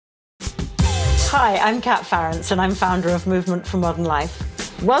Hi, I'm Kat Farrance and I'm founder of Movement for Modern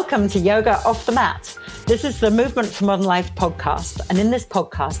Life. Welcome to Yoga Off the Mat. This is the Movement for Modern Life podcast, and in this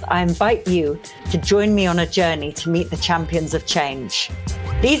podcast, I invite you to join me on a journey to meet the champions of change.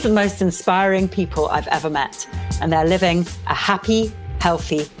 These are the most inspiring people I've ever met, and they're living a happy,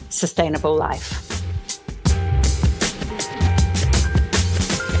 healthy, sustainable life.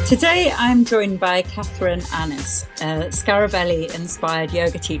 Today, I'm joined by Catherine Annis, a Scaravelli-inspired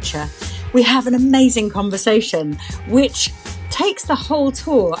yoga teacher. We have an amazing conversation, which takes the whole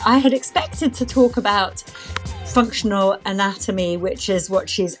tour. I had expected to talk about functional anatomy, which is what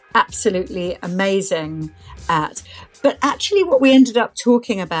she's absolutely amazing at. But actually what we ended up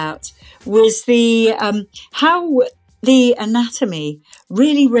talking about was the how the anatomy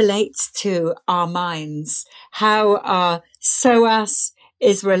really relates to our minds, how our psoas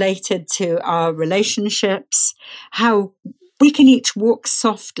is related to our relationships, how we can each walk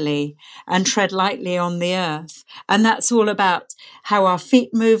softly and tread lightly on the earth. And that's all about how our feet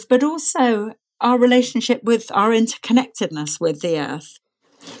move, but also our relationship with our interconnectedness with the earth.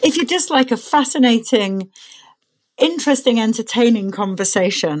 If you'd just like a fascinating, interesting, entertaining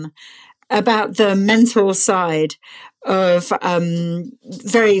conversation about the mental side of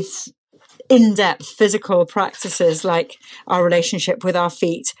very in-depth physical practices like our relationship with our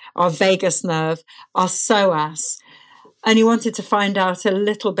feet, our vagus nerve, our psoas, and you wanted to find out a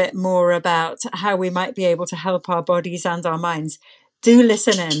little bit more about how we might be able to help our bodies and our minds, do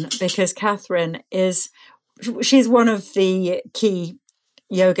listen in, because Catherine she's one of the key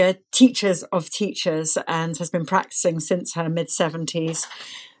yoga teachers of teachers and has been practicing since her mid-70s.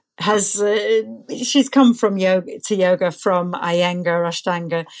 She's come from yoga from Iyengar,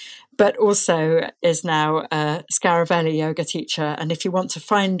 Ashtanga, but also is now a Scaravelli yoga teacher. And if you want to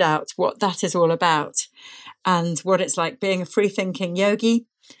find out what that is all about and what it's like being a free-thinking yogi,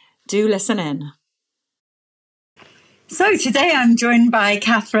 do listen in. So today I'm joined by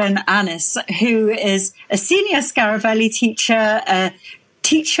Catherine Annis, who is a senior Scaravelli teacher, a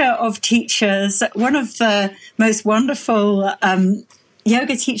teacher of teachers, one of the most wonderful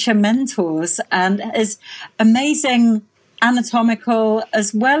yoga teacher mentors, and is amazing anatomical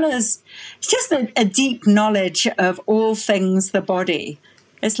as well as just a deep knowledge of all things the body.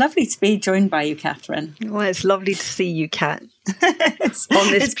 It's lovely to be joined by you, Catherine. Well, it's lovely to see you, Kat, on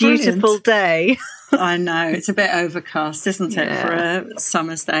this beautiful day. I know, it's a bit overcast, isn't it, for a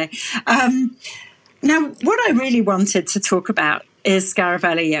summer's day? Now, what I really wanted to talk about is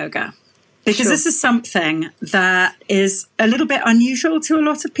Scaravelli yoga, because this is something that is a little bit unusual to a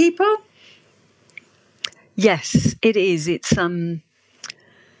lot of people. Yes, it is. It's I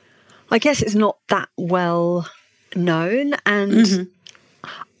guess it's not that well known, and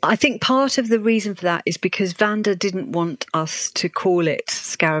I think part of the reason for that is because Vanda didn't want us to call it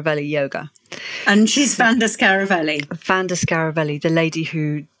Scaravelli yoga. And she's Vanda Scaravelli. Vanda Scaravelli, the lady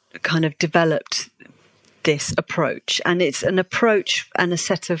who kind of developed this approach. And it's an approach and a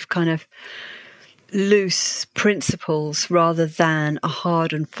set of kind of loose principles rather than a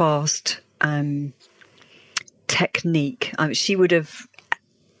hard and fast technique. She would have,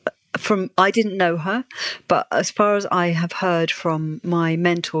 I didn't know her, but as far as I have heard from my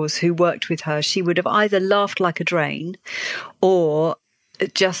mentors who worked with her, she would have either laughed like a drain or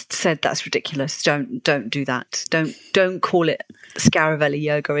just said, "That's ridiculous. Don't do that. Don't call it Scaravelli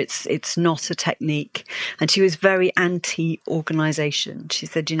yoga. It's not a technique." And she was very anti-organization. She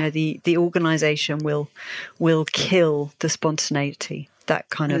said, the organization will kill the spontaneity. That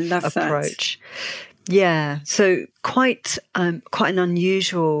kind of approach. That. Yeah, so quite an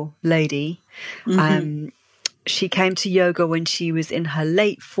unusual lady. She came to yoga when she was in her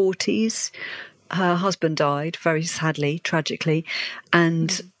late 40s. Her husband died very sadly, tragically,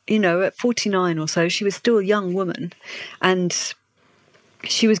 and at 49 or so, she was still a young woman, and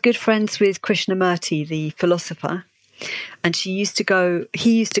she was good friends with Krishnamurti, the philosopher. And he used to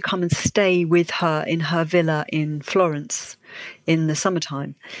come and stay with her in her villa in Florence in the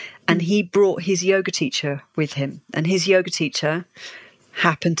summertime. And he brought his yoga teacher with him. And his yoga teacher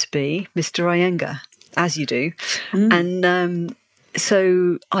happened to be Mr. Iyengar, as you do. And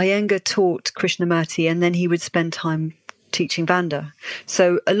so Iyengar taught Krishnamurti, and then he would spend time teaching Vanda.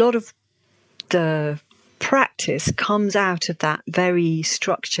 So a lot of the practice comes out of that very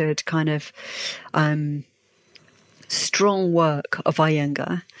structured kind of strong work of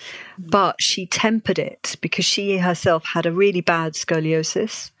Iyengar, but she tempered it because she herself had a really bad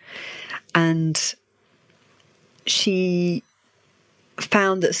scoliosis, and she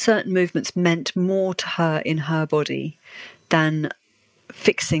found that certain movements meant more to her in her body than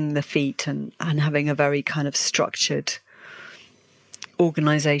fixing the feet and having a very kind of structured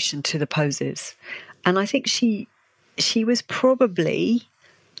organisation to the poses. And I think she was probably,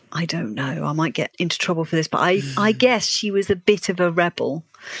 I don't know, I might get into trouble for this, but I guess she was a bit of a rebel.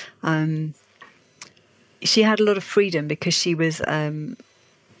 She had a lot of freedom because she was a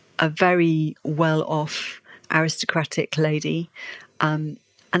very well-off aristocratic lady. And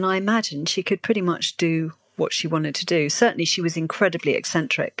I imagine she could pretty much do what she wanted to do. Certainly she was incredibly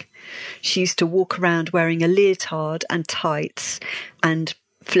eccentric. She used to walk around wearing a leotard and tights and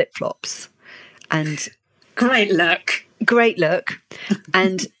flip-flops. And great look.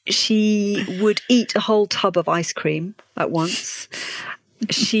 And she would eat a whole tub of ice cream at once.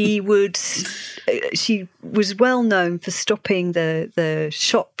 She was well known for stopping the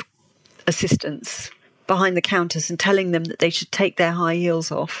shop assistants behind the counters and telling them that they should take their high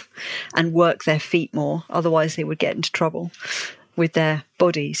heels off and work their feet more, otherwise they would get into trouble with their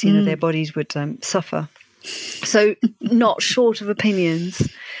bodies. You know, their bodies would suffer. So not short of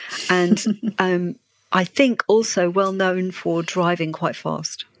opinions, and I think also well known for driving quite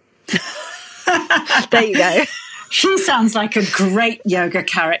fast. There you go. She sounds like a great yoga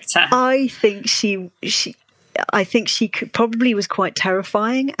character. I think she probably was quite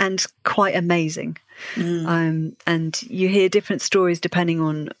terrifying and quite amazing. And you hear different stories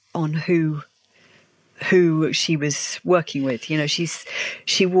depending on who she was working with. You know,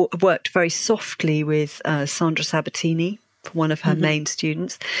 she worked very softly with Sandra Sabatini, one of her main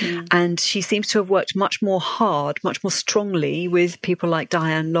students, and she seems to have worked much more strongly with people like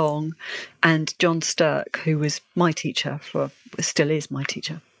Diane Long and John Stirk, who was my teacher, still is my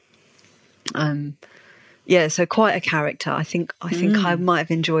teacher. So quite a character. I think I might have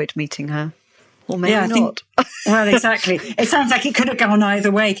enjoyed meeting her, or maybe not. Well, exactly. It sounds like it could have gone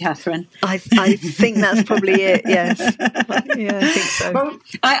either way, Catherine. I think that's probably it. Yes, yeah, I think so. Well,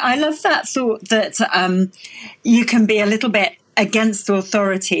 I love that thought that you can be a little bit against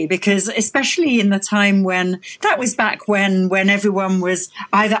authority, because especially in the time when everyone was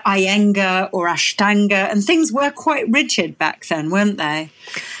either Iyengar or Ashtanga, and things were quite rigid back then, weren't they?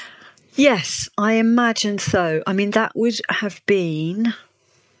 Yes, I imagine so. I mean, that would have been,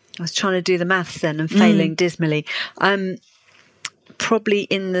 I was trying to do the maths then and failing dismally, probably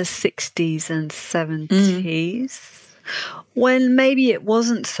in the 60s and 70s, when maybe it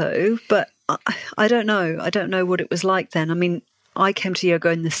wasn't so, but I don't know. I don't know what it was like then. I mean, I came to yoga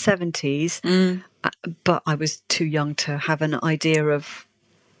in the 70s, but I was too young to have an idea of,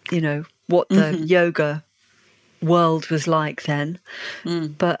 you know, what the yoga world was like then.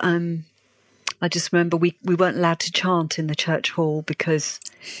 But I just remember we weren't allowed to chant in the church hall because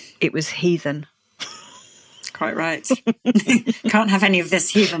it was heathen. Quite right. Can't have any of this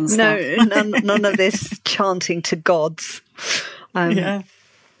heathen stuff. No, none of this chanting to gods.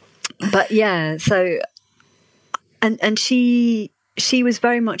 But yeah, so and she was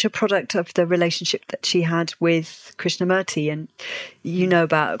very much a product of the relationship that she had with Krishnamurti. And you know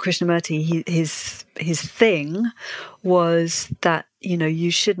about Krishnamurti, his thing was that, you know,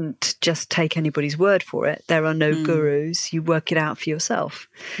 you shouldn't just take anybody's word for it. There are no gurus. You work it out for yourself.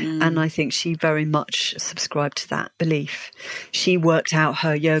 And I think she very much subscribed to that belief. She worked out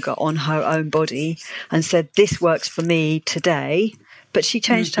her yoga on her own body and said, this works for me today. But she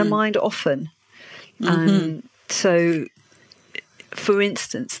changed her mind often. So, for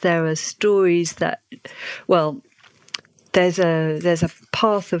instance, there are stories that, well, there's a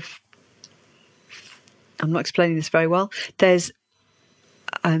path of, I'm not explaining this very well. There's,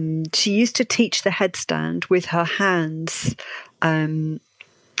 she used to teach the headstand with her hands,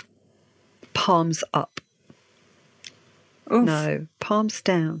 palms up. Oof. No, palms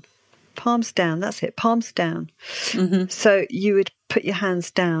down. Palms down, that's it, palms down. So you would put your hands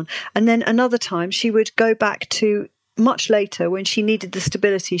down. And then another time she would go back to, much later when she needed the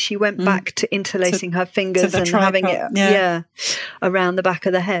stability, she went back to interlacing her fingers and having it around the back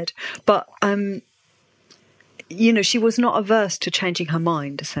of the head. But, you know, she was not averse to changing her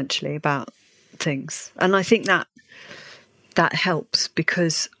mind, essentially, about things. And I think that helps,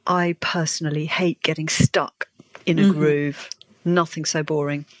 because I personally hate getting stuck in a groove. Nothing so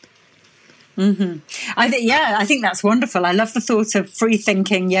boring. I think that's wonderful. I love the thought of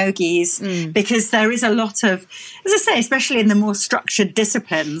free-thinking yogis, because there is a lot of, as I say, especially in the more structured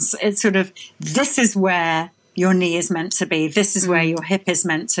disciplines, it's sort of, this is where your knee is meant to be, this is where your hip is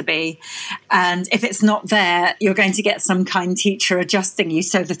meant to be, and if it's not there, you're going to get some kind teacher adjusting you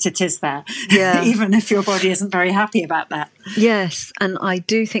so that it is there, even if your body isn't very happy about that. Yes, and I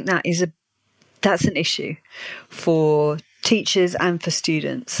do think that's an issue for teachers and for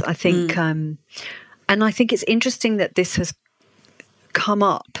students, I think. And I think it's interesting that this has come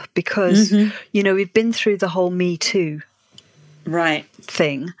up because, you know, we've been through the whole Me Too right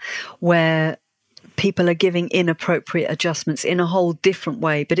thing where people are giving inappropriate adjustments in a whole different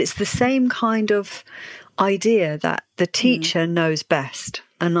way. But it's the same kind of idea that the teacher knows best.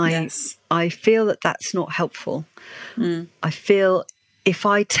 And I feel that that's not helpful. I feel if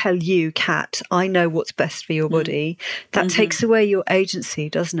I tell you, Kat, I know what's best for your body, that takes away your agency,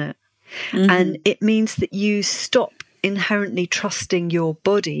 doesn't it? And it means that you stop inherently trusting your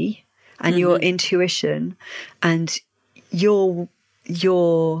body and your intuition and your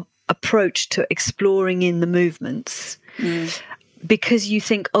approach to exploring in the movements because you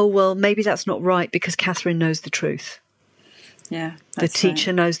think, oh, well, maybe that's not right because Catherine knows the truth. Yeah, the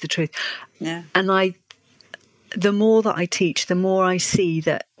teacher knows the truth. Yeah. And the more that I teach, the more I see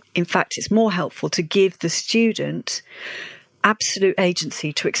that, in fact, it's more helpful to give the student absolute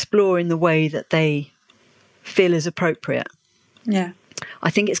agency to explore in the way that they feel is appropriate. Yeah. I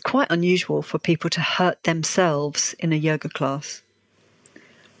think it's quite unusual for people to hurt themselves in a yoga class.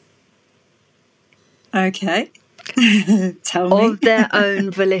 Okay. Tell me. Of their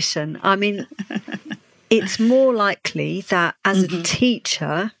own volition. I mean, it's more likely that as a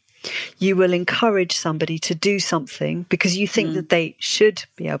teacher, you will encourage somebody to do something because you think that they should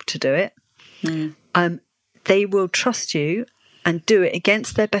be able to do it. They will trust you and do it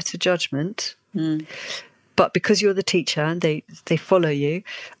against their better judgment. But because you're the teacher and they follow you,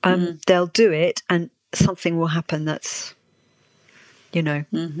 they'll do it and something will happen that's, you know,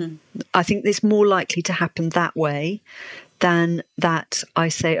 I think it's more likely to happen that way than that I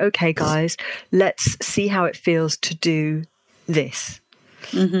say, okay, guys, let's see how it feels to do this.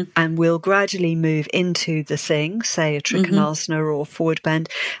 And we'll gradually move into the thing, say a Trikonasana or forward bend,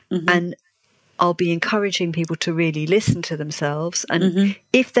 and I'll be encouraging people to really listen to themselves. And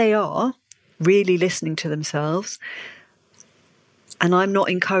if they are really listening to themselves, and I'm not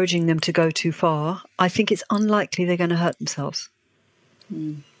encouraging them to go too far, I think it's unlikely they're going to hurt themselves.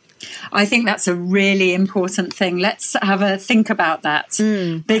 I think that's a really important thing. Let's have a think about that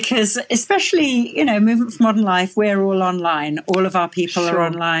because especially, you know, Movement for Modern Life, we're all online. All of our people are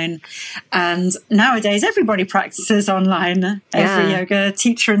online. And nowadays, everybody practices online. Every yoga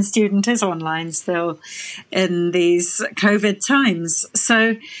teacher and student is online still in these COVID times.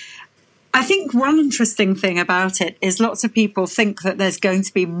 So I think one interesting thing about it is lots of people think that there's going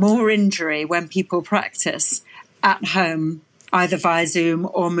to be more injury when people practice at home, either via Zoom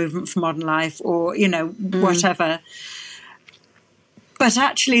or Movement for Modern Life or, you know, whatever. But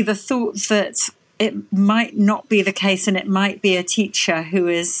actually the thought that it might not be the case and it might be a teacher who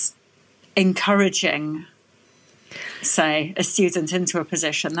is encouraging, say, a student into a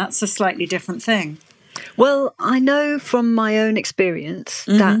position, that's a slightly different thing. Well, I know from my own experience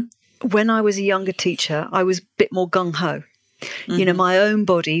that when I was a younger teacher, I was a bit more gung-ho. You know, my own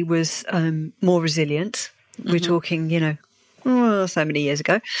body was more resilient. We're talking, you know, so many years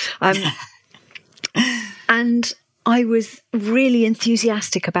ago. And I was really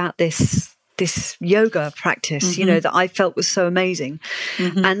enthusiastic about this yoga practice, you know, that I felt was so amazing.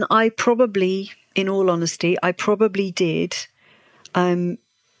 And I probably, in all honesty, did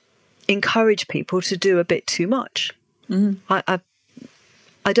encourage people to do a bit too much.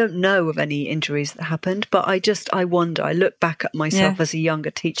 I don't know of any injuries that happened, but I wonder, I look back at myself as a younger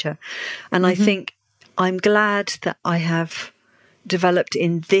teacher and I think I'm glad that I have developed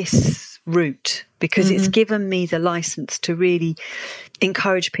in this route because it's given me the license to really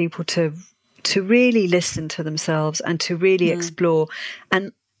encourage people to really listen to themselves and to really explore.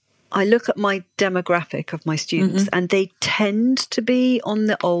 And I look at my demographic of my students and they tend to be on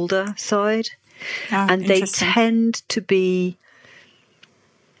the older side and they tend to be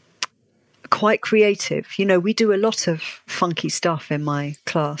quite creative. You know, we do a lot of funky stuff in my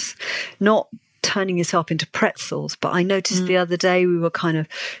class, not turning yourself into pretzels, but I noticed the other day we were kind of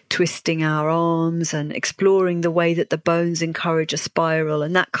twisting our arms and exploring the way that the bones encourage a spiral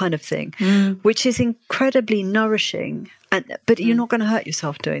and that kind of thing, which is incredibly nourishing. But you're not going to hurt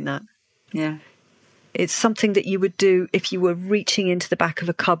yourself doing that. Yeah. It's something that you would do if you were reaching into the back of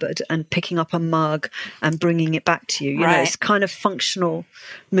a cupboard and picking up a mug and bringing it back to you. You know, it's kind of functional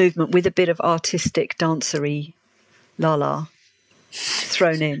movement with a bit of artistic, dancery la-la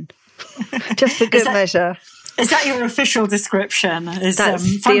thrown in. Just for good measure. Is that your official description? Is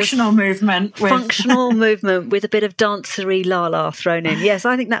functional movement? Functional movement with a bit of dancery la-la thrown in. Yes,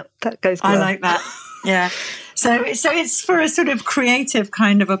 I think that goes well. I like that. Yeah. So it's for a sort of creative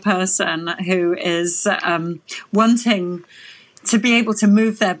kind of a person who is wanting to be able to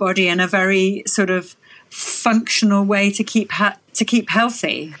move their body in a very sort of functional way to keep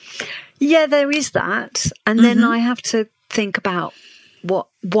healthy. Yeah, there is that. And then I have to think about what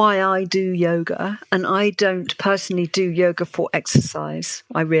why I do yoga, and I don't personally do yoga for exercise.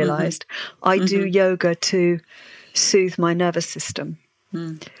 I realized I do yoga to soothe my nervous system.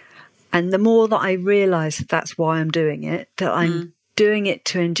 And the more that I realize that that's why I'm doing it, that I'm doing it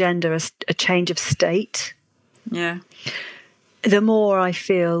to engender a change of state, the more I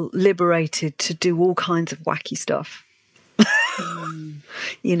feel liberated to do all kinds of wacky stuff.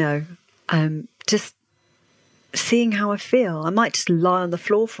 You know, just seeing how I feel. I might just lie on the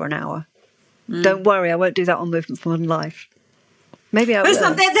floor for an hour. Don't worry, I won't do that on Movement for Modern Life. Maybe I will.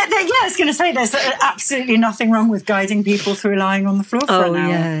 I was going to say there's absolutely nothing wrong with guiding people through lying on the floor for an hour. Oh,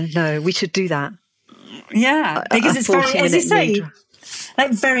 yeah, no, we should do that. Yeah, because it's very, as you say,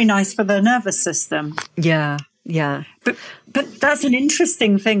 like very nice for the nervous system. Yeah, yeah. But that's an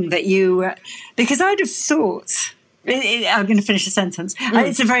interesting thing that you, because I'd have thought, I'm going to finish the sentence.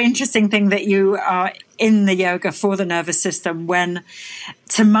 It's a very interesting thing that you are in the yoga for the nervous system when,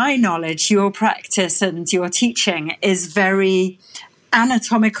 to my knowledge, your practice and your teaching is very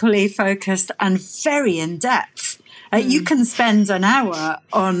anatomically focused and very in depth. You can spend an hour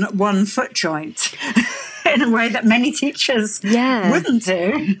on one foot joint in a way that many teachers wouldn't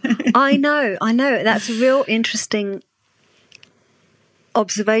do. I know. That's a real interesting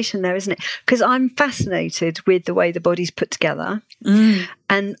observation there, isn't it? Because I'm fascinated with the way the body's put together,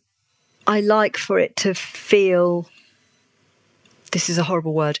 and I like for it to feel, this is a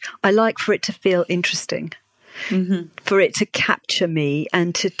horrible word, I like for it to feel interesting, for it to capture me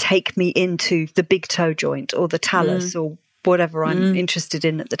and to take me into the big toe joint or the talus or whatever I'm interested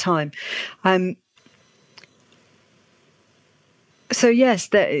in at the time. So yes,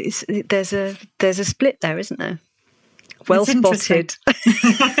 there's a split there, isn't there? Well spotted. Well,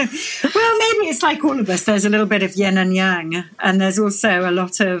 maybe it's like all of us. There's a little bit of yin and yang, and there's also a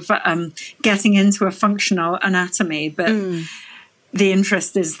lot of getting into a functional anatomy, but the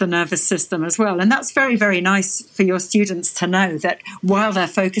interest is the nervous system as well. And that's very, very nice for your students to know that while they're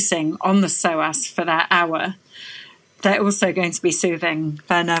focusing on the psoas for that hour, they're also going to be soothing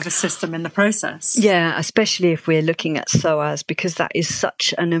their nervous system in the process. Yeah, especially if we're looking at psoas, because that is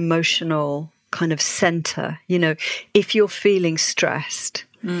such an emotional kind of center. You know, if you're feeling stressed,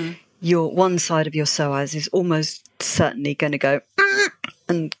 your one side of your psoas is almost certainly going to go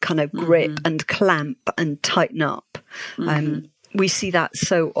and kind of grip and clamp and tighten up. We see that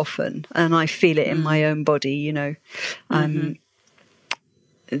so often, and I feel it in my own body, you know,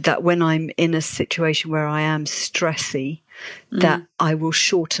 that when I'm in a situation where I am stressy, that I will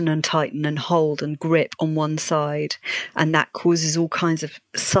shorten and tighten and hold and grip on one side, and that causes all kinds of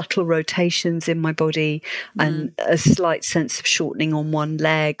subtle rotations in my body and a slight sense of shortening on one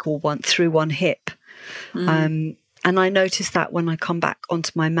leg or through one hip. And I notice that when I come back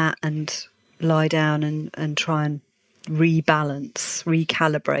onto my mat and lie down and try and rebalance,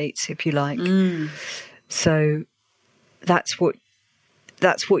 recalibrate, if you like. So that's what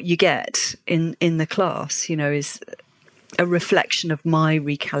you get in the class, you know, is a reflection of my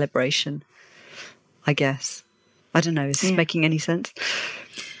recalibration, I guess. I don't know, is this making any sense?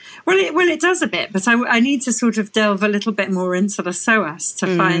 Well, it does a bit, but I need to sort of delve a little bit more into the psoas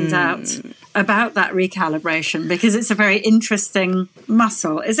to find out about that recalibration, because it's a very interesting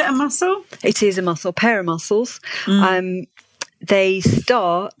muscle. Is it a muscle? It is a muscle, pair of muscles. They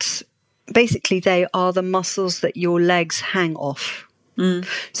start, basically they are the muscles that your legs hang off.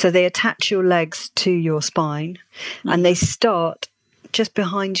 So they attach your legs to your spine, and they start just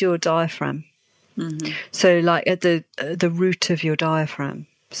behind your diaphragm. So like at the root of your diaphragm.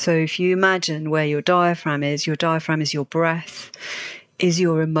 So if you imagine where your diaphragm is your breath, is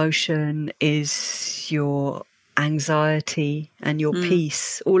your emotion, is your anxiety and your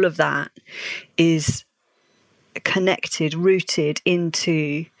peace. All of that is connected, rooted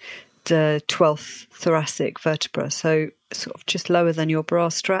into the 12th thoracic vertebra. So sort of just lower than your bra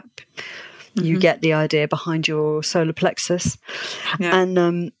strap. You get the idea, behind your solar plexus.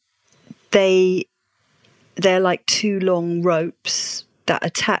 And they're like two long ropes that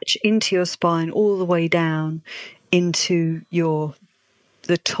attach into your spine all the way down into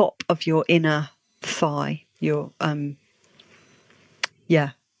the top of your inner thigh,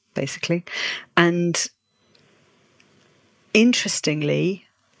 basically. And interestingly,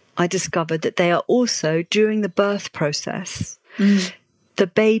 I discovered that they are also, during the birth process, the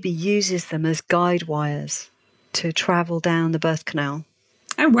baby uses them as guide wires to travel down the birth canal.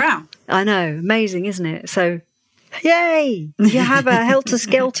 Oh, wow. I know. Amazing, isn't it? So, yay! You have a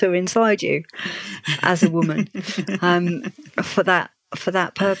helter-skelter inside you as a woman for that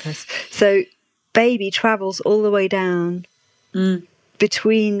purpose. So, baby travels all the way down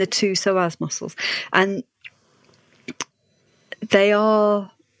between the two psoas muscles. And they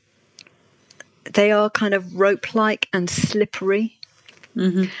are kind of rope-like and slippery,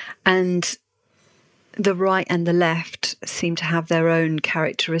 and the right and the left seem to have their own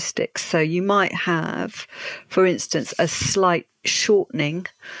characteristics. So you might have, for instance, a slight shortening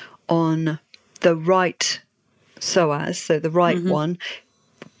on the right psoas, so the right one,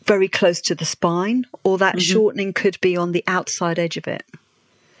 very close to the spine, or that shortening could be on the outside edge of it.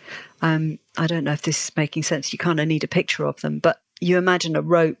 I don't know if this is making sense. You kind of need a picture of them, but you imagine a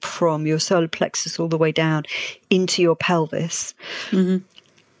rope from your solar plexus all the way down into your pelvis,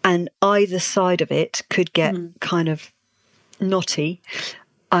 and either side of it could get kind of knotty,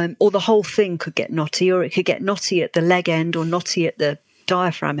 or the whole thing could get knotty, or it could get knotty at the leg end or knotty at the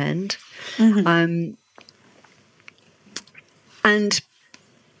diaphragm end. And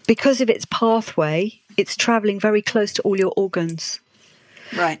because of its pathway, it's traveling very close to all your organs.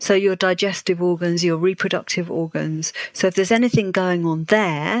 Right. So your digestive organs, your reproductive organs. So if there's anything going on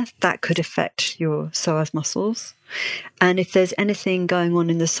there, that could affect your psoas muscles. And if there's anything going on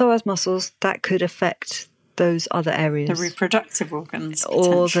in the psoas muscles, that could affect those other areas. The reproductive organs,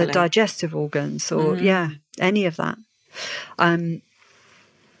 or the digestive organs, or any of that.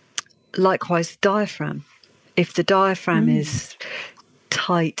 Likewise, the diaphragm. If the diaphragm is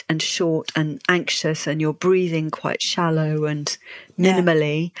tight and short and anxious, and you're breathing quite shallow and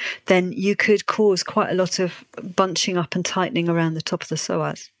minimally, then you could cause quite a lot of bunching up and tightening around the top of the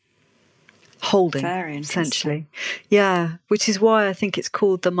psoas. Holding, essentially. Yeah, which is why I think it's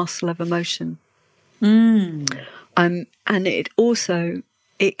called the muscle of emotion. And it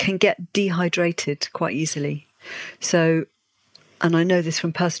can get dehydrated quite easily. So, and I know this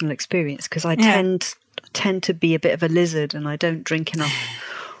from personal experience, because I tend to be a bit of a lizard, and I don't drink enough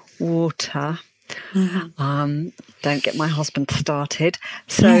water. Don't get my husband started.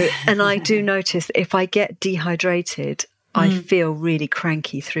 So, and I do notice that if I get dehydrated, I feel really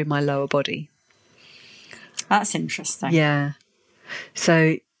cranky through my lower body. That's interesting. Yeah.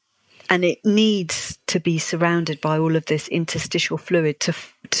 So, and it needs to be surrounded by all of this interstitial fluid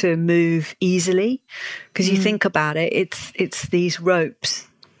to move easily. Because you think about it, it's these ropes.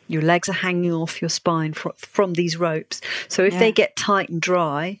 Your legs are hanging off your spine from these ropes. So if they get tight and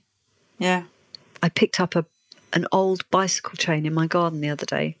dry, I picked up an old bicycle chain in my garden the other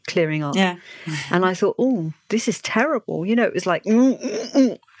day, clearing up. And I thought, oh, this is terrible. You know, it was like,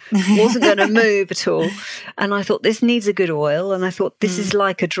 wasn't going to move at all. And I thought, this needs a good oil. And I thought, this is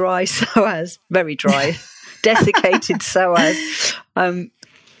like a dry psoas, very dry, desiccated psoas.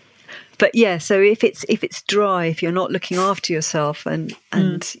 But yeah, so if it's dry, if you're not looking after yourself and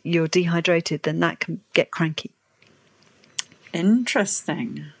you're dehydrated, then that can get cranky.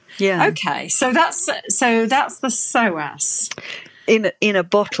 Interesting. Yeah. Okay, so that's the psoas in a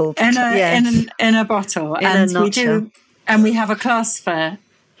bottle. In a bottle, and we have a class for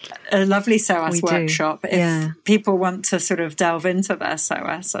a lovely psoas workshop. If people want to sort of delve into their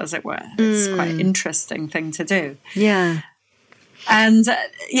psoas, as it were, it's quite an interesting thing to do. Yeah. And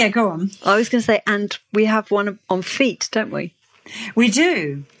go on. I was going to say, and we have one on feet, don't we? We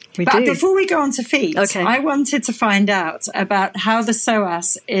do. But before we go on to feet, I wanted to find out about how the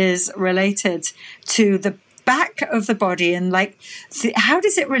psoas is related to the back of the body, and how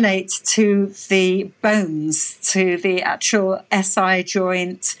does it relate to the bones, to the actual SI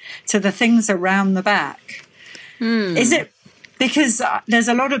joint, to the things around the back? Is it because there's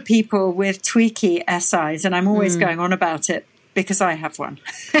a lot of people with tweaky SIs, and I'm always going on about it because I have one.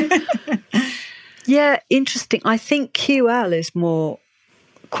 Yeah, interesting. I think QL is more,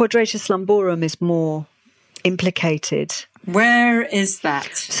 quadratus lumborum is more implicated. Where is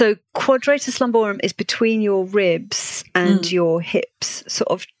that? So quadratus lumborum is between your ribs and your hips, sort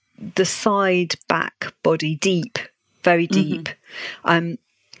of the side back body, deep, very deep. And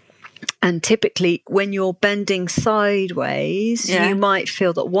typically when you're bending sideways, you might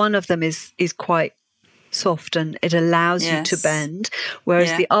feel that one of them is quite soft and it allows you to bend,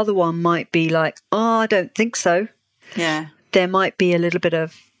 whereas the other one might be like, I don't think so. Yeah. There might be a little bit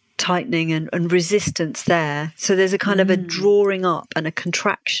of tightening and resistance there. So there's a kind of a drawing up and a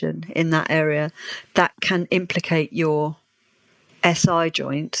contraction in that area that can implicate your SI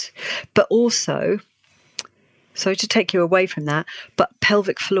joint. But also, sorry to take you away from that, but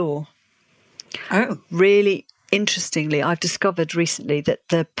pelvic floor. Oh. Really interestingly, I've discovered recently that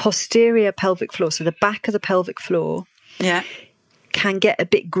the posterior pelvic floor, so the back of the pelvic floor, can get a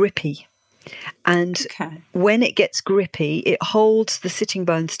bit grippy. And when it gets grippy, it holds the sitting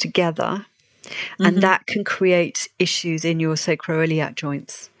bones together, and that can create issues in your sacroiliac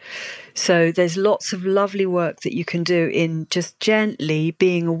joints. So there's lots of lovely work that you can do in just gently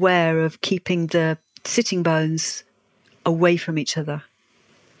being aware of keeping the sitting bones away from each other,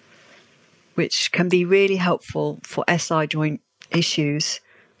 which can be really helpful for SI joint issues,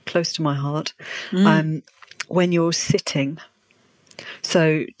 close to my heart, when you're sitting.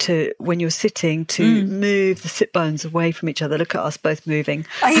 So when you're sitting, to move the sit bones away from each other. Look at us both moving.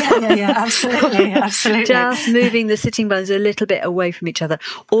 Oh, yeah, absolutely. Just moving the sitting bones a little bit away from each other,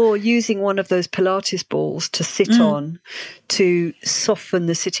 or using one of those Pilates balls to sit on to soften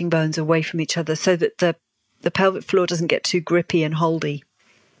the sitting bones away from each other, so that the pelvic floor doesn't get too grippy and holdy.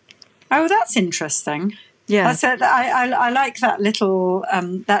 Oh, that's interesting. Yeah, I like that little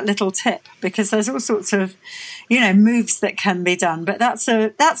tip, because there's all sorts of, moves that can be done. But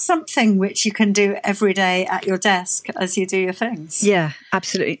that's something which you can do every day at your desk as you do your things. Yeah,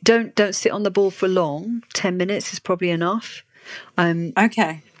 absolutely. Don't sit on the ball for long. 10 minutes is probably enough.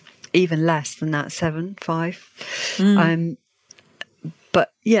 Okay. Even less than that, 5.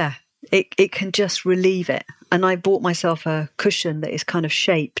 But yeah, it can just relieve it. And I bought myself a cushion that is kind of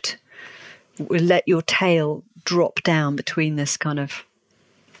shaped. Will let your tail drop down between this kind of,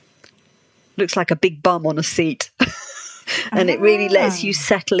 looks like a big bum on a seat. And it really lets you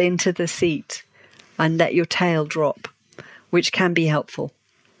settle into the seat and let your tail drop, which can be helpful.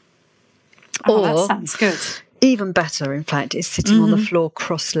 Oh, that sounds good. Even better, in fact, is sitting on the floor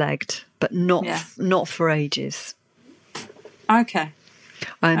cross-legged, but not for ages. Okay.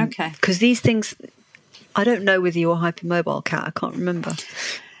 Okay. Because these things, I don't know whether you're hypermobile, Kat. I can't remember.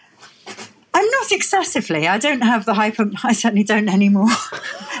 I'm not excessively. I don't have the I certainly don't anymore.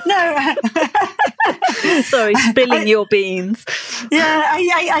 No. Sorry, spilling your beans. Yeah,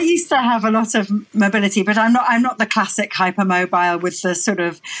 I used to have a lot of mobility, but I'm not the classic hypermobile with the sort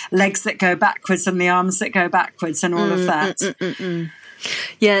of legs that go backwards and the arms that go backwards and all of that.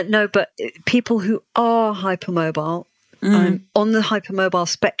 Yeah, no, but people who are hypermobile, on the hypermobile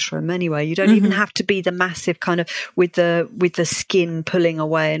spectrum anyway, you don't even have to be the massive kind of with the skin pulling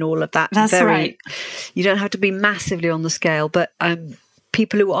away and all of that. That's right. You don't have to be massively on the scale, but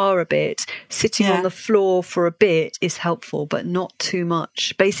people who are a bit, sitting on the floor for a bit is helpful, but not too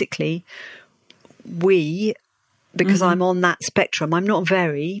much. Basically, because I'm on that spectrum, I'm not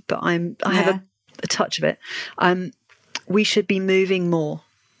very, but I have a touch of it. We should be moving more.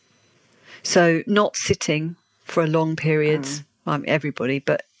 So not sitting for long periods. Everybody,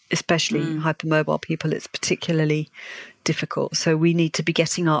 but especially hypermobile people, it's particularly difficult. So we need to be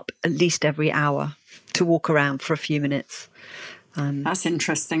getting up at least every hour to walk around for a few minutes. That's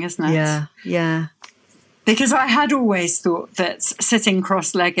interesting, isn't it? Yeah. Because I had always thought that sitting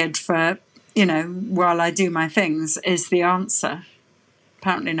cross-legged for, while I do my things is the answer.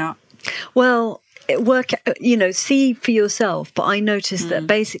 Apparently not. Well, see for yourself. But I noticed that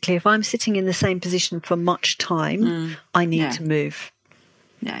basically if I'm sitting in the same position for much time, I need to move.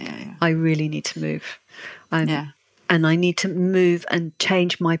 Yeah. I really need to move. And I need to move and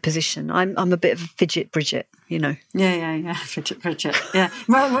change my position. I'm a bit of a fidget Bridget, Yeah, fidget Bridget. Yeah.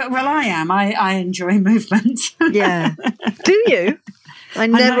 Well, I am. I enjoy movement. Yeah. Do you? I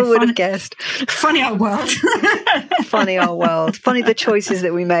never would have guessed. Funny old world. Funny old world. Funny the choices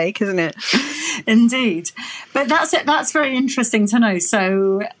that we make, isn't it? Indeed. But that's very interesting to know.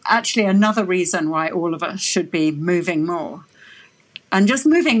 So actually another reason why all of us should be moving more. And just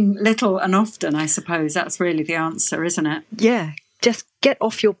moving little and often, I suppose that's really the answer, isn't it? Yeah. Just get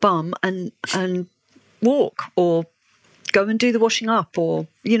off your bum and walk, or go and do the washing up, or,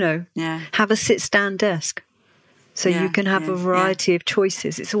 have a sit-stand desk. So you can have a variety of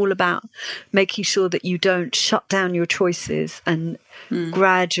choices. It's all about making sure that you don't shut down your choices and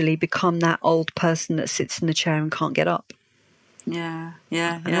gradually become that old person that sits in the chair and can't get up. Yeah,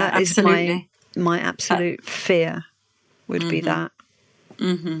 that absolutely. Is my absolute fear would be that.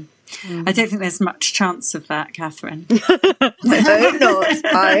 I don't think there's much chance of that, Catherine. I hope not.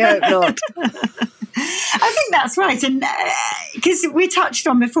 I think that's right. And because we touched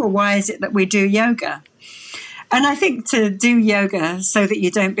on before, why is it that we do yoga? And I think to do yoga so that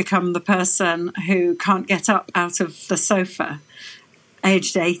you don't become the person who can't get up out of the sofa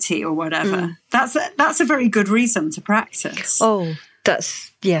aged 80 or whatever, that's a very good reason to practice. Oh,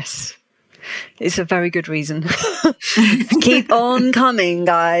 yes. It's a very good reason. Keep on coming,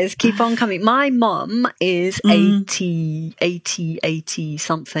 guys. Keep on coming. My mum is 80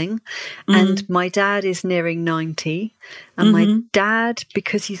 something, and my dad is nearing 90. And my dad,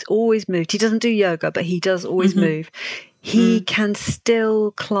 because he's always moved, he doesn't do yoga, but he does always move. He can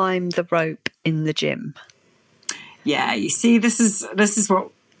still climb the rope in the gym. Yeah, you see, this is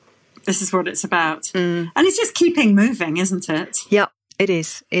what it's about. And it's just keeping moving, isn't it? Yep. It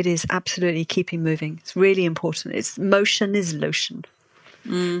is absolutely keeping moving. It's really important. Motion is lotion.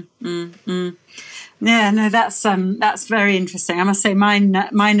 Yeah, no, that's very interesting. I must say, mine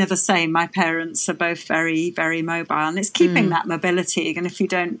are the same. My parents are both very, very mobile, and it's keeping that mobility. And if you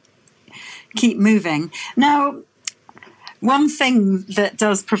don't keep moving, now, one thing that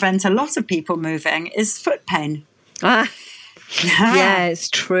does prevent a lot of people moving is foot pain. Yeah, it's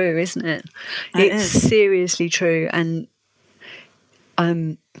true, isn't it? It's seriously true, and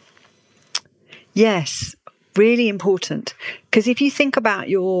yes. Really important, because if you think about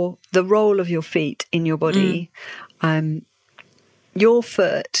the role of your feet in your body, your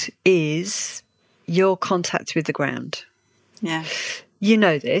foot is your contact with the ground. Yeah. You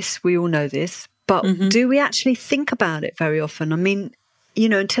know this, we all know this, but do we actually think about it very often? I mean,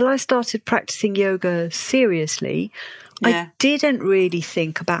 until I started practicing yoga seriously, I didn't really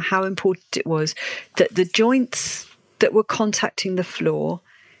think about how important it was that the joints that were contacting the floor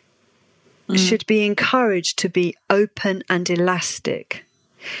should be encouraged to be open and elastic,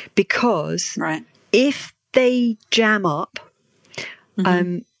 because if they jam up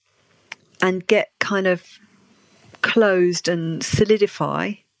and get kind of closed and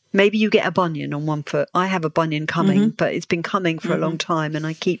solidify, maybe you get a bunion on one foot. I have a bunion coming, but it's been coming for a long time, and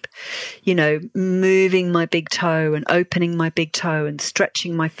I keep, moving my big toe and opening my big toe and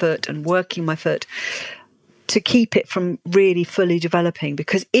stretching my foot and working my foot to keep it from really fully developing.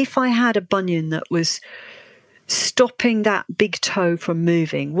 Because if I had a bunion that was stopping that big toe from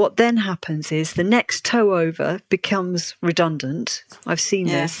moving, what then happens is the next toe over becomes redundant. I've seen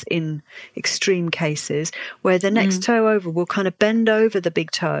this in extreme cases where the next toe over will kind of bend over the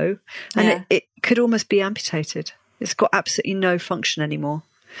big toe, and it could almost be amputated. It's got absolutely no function anymore.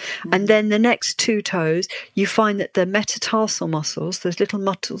 And then the next two toes, you find that the metatarsal muscles, those little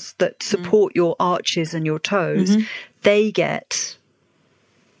muscles that support your arches and your toes, they get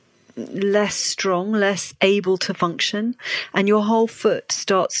less strong, less able to function, and your whole foot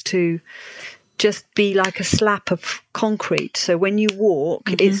starts to just be like a slab of concrete. So when you walk,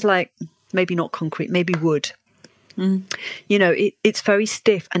 it's like, maybe not concrete, maybe wood. It's very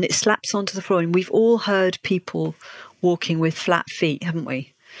stiff and it slaps onto the floor. And we've all heard people walking with flat feet, haven't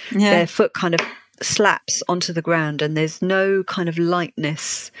we? Yeah. Their foot kind of slaps onto the ground and there's no kind of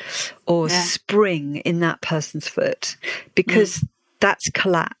lightness or spring in that person's foot because that's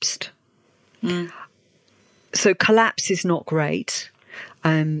collapsed. So collapse is not great,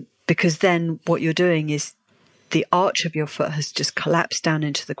 because then what you're doing is the arch of your foot has just collapsed down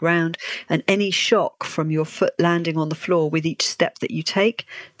into the ground, and any shock from your foot landing on the floor with each step that you take,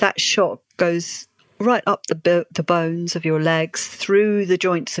 that shock goes right up the bones of your legs, through the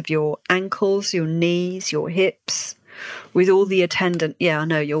joints of your ankles, your knees, your hips, with all the attendant. Yeah, I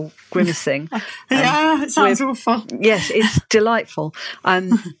know you're grimacing. It sounds awful. Yes, it's delightful.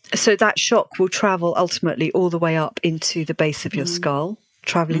 So that shock will travel ultimately all the way up into the base of your skull,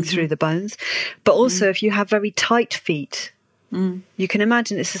 traveling through the bones. But also if you have very tight feet, you can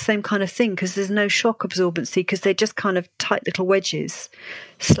imagine it's the same kind of thing, because there's no shock absorbency, because they're just kind of tight little wedges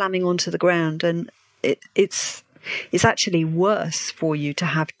slamming onto the ground. And it's actually worse for you to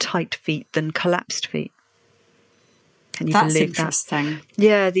have tight feet than collapsed feet. Can you believe interesting. That?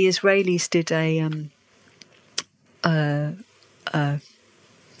 Yeah, the Israelis did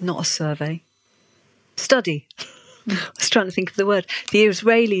not a survey, study. I was trying to think of the word. The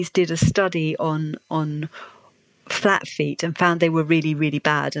Israelis did a study on flat feet and found they were really, really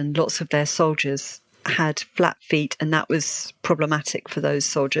bad, and lots of their soldiers had flat feet, and that was problematic for those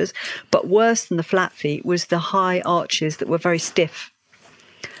soldiers. But worse than the flat feet was the high arches that were very stiff.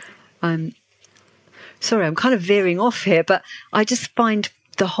 Sorry, I'm kind of veering off here, but I just find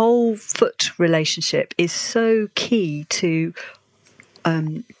the whole foot relationship is so key to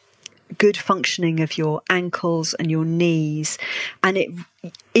good functioning of your ankles and your knees. And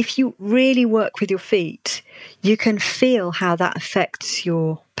if you really work with your feet, you can feel how that affects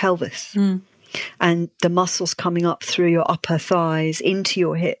your pelvis and the muscles coming up through your upper thighs into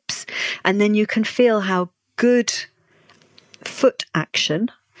your hips. And then you can feel how good foot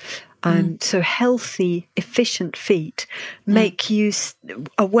action, so healthy, efficient feet, make you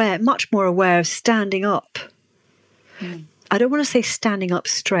much more aware of standing up. I don't want to say standing up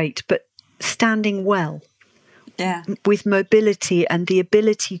straight, but standing well. Yeah. With mobility and the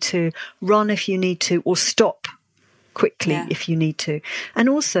ability to run if you need to, or stop quickly if you need to. And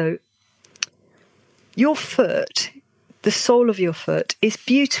also, your foot, the sole of your foot, is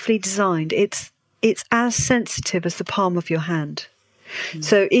beautifully designed. It's as sensitive as the palm of your hand.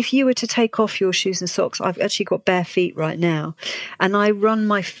 So if you were to take off your shoes and socks, I've actually got bare feet right now, and I run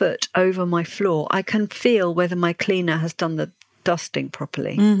my foot over my floor, I can feel whether my cleaner has done the dusting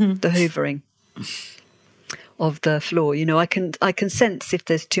properly, the hoovering. of the floor. You know, I can sense if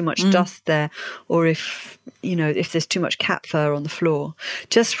there's too much dust there, or if there's too much cat fur on the floor,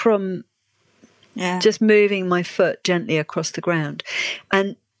 just from just moving my foot gently across the ground.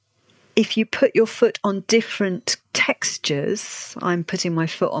 And if you put your foot on different textures, I'm putting my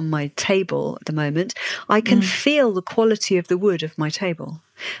foot on my table at the moment, I can feel the quality of the wood of my table.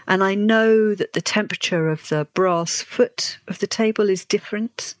 And I know that the temperature of the brass foot of the table is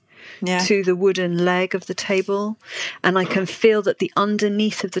different to the wooden leg of the table. And I can feel that the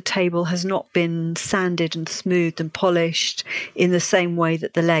underneath of the table has not been sanded and smoothed and polished in the same way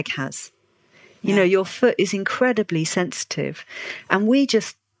that the leg has. You know, your foot is incredibly sensitive. And we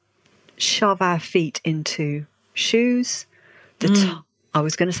just shove our feet into shoes. I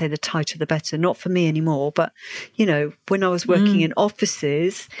was going to say the tighter the better, not for me anymore, but you know, when I was working in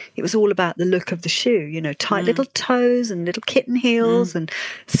offices, it was all about the look of the shoe, you know, tight little toes and little kitten heels and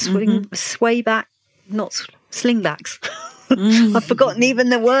sway back, not slingbacks. I've forgotten even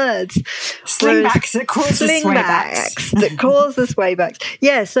the words. Slingbacks that cause the swaybacks. That cause the swaybacks.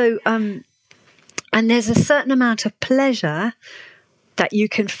 Yeah, so and there's a certain amount of pleasure that you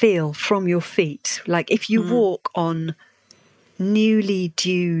can feel from your feet. Like if you walk on newly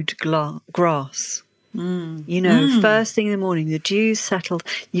dewed grass, you know, first thing in the morning, the dew's settled,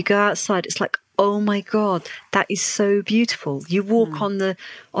 you go outside, it's like, oh my God, that is so beautiful. You walk on the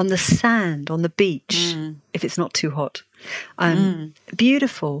sand, on the beach, if it's not too hot.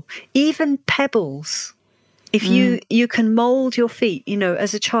 Beautiful. Even pebbles. If you can mould your feet, you know,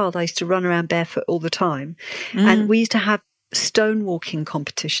 as a child, I used to run around barefoot all the time. And we used to have stone walking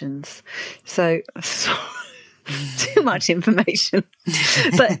competitions. So too much information.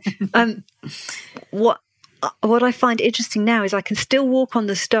 But what I find interesting now is I can still walk on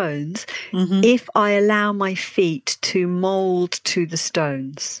the stones if I allow my feet to mould to the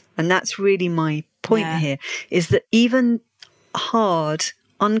stones. And that's really my point here, is that even hard,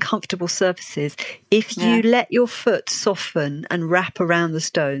 uncomfortable surfaces, if you let your foot soften and wrap around the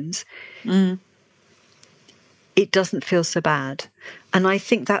stones, it doesn't feel so bad. And I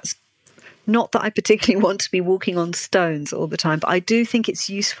think that's not that I particularly want to be walking on stones all the time, but I do think it's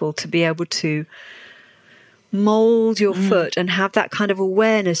useful to be able to mould your foot and have that kind of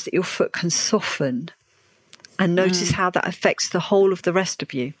awareness that your foot can soften and notice how that affects the whole of the rest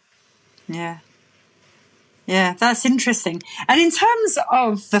of you. Yeah. Yeah, that's interesting. And in terms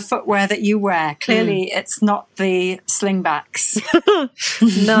of the footwear that you wear, clearly it's not the slingbacks.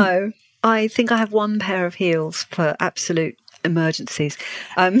 No. I think I have one pair of heels for absolute emergencies.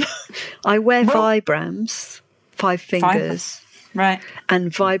 I wear Vibrams, 5 fingers, right,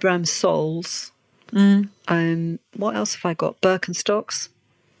 and Vibram soles. What else have I got? Birkenstocks.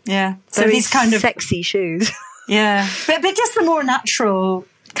 Yeah, so very these kind of sexy shoes. Yeah, but just the more natural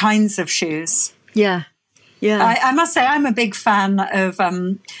kinds of shoes. Yeah. Yeah, I must say I'm a big fan of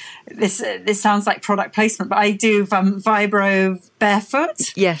this. This sounds like product placement, but I do Vibro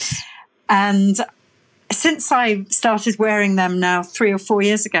barefoot. Yes. And since I started wearing them now 3 or 4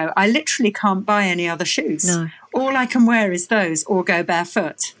 years ago, I literally can't buy any other shoes. No. All I can wear is those or go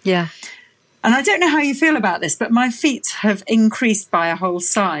barefoot. Yeah. And I don't know how you feel about this, but my feet have increased by a whole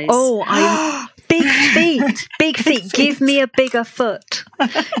size. Oh, big feet. Big feet. Give me a bigger foot.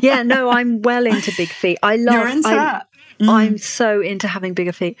 Yeah, no, I'm well into big feet. You're into that? I'm so into having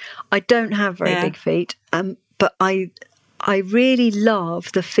bigger feet. I don't have very big feet, but I really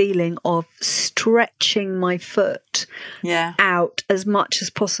love the feeling of stretching my foot out as much as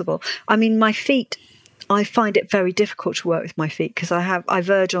possible. I mean, my feet, I find it very difficult to work with my feet because I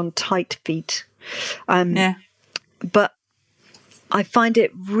verge on tight feet. But I find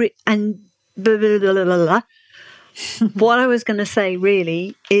it what I was going to say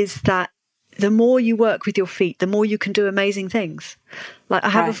really is that the more you work with your feet, the more you can do amazing things. Like I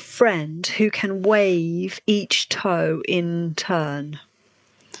have a friend who can wave each toe in turn,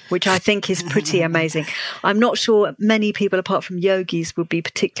 which I think is pretty amazing. I'm not sure many people apart from yogis would be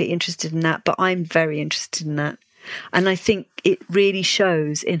particularly interested in that, but I'm very interested in that. And I think it really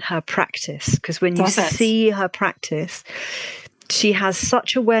shows in her practice, because when you see her practice, she has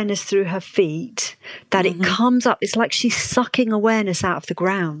such awareness through her feet that it comes up. It's like she's sucking awareness out of the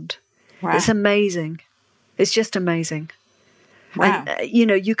ground. Wow. It's amazing. It's just amazing. Wow. And,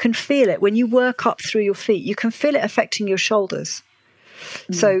 you can feel it. When you work up through your feet, you can feel it affecting your shoulders.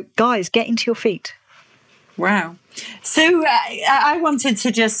 So, guys, get into your feet. Wow. So I wanted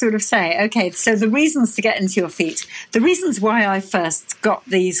to just sort of say, okay, so the reasons to get into your feet, the reasons why I first got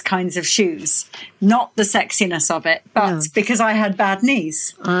these kinds of shoes, not the sexiness of it, but because I had bad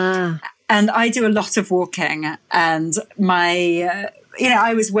knees. And I do a lot of walking, and my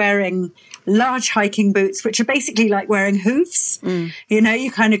I was wearing large hiking boots, which are basically like wearing hooves.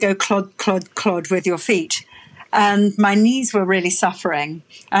 You kind of go clod, clod, clod with your feet. And my knees were really suffering.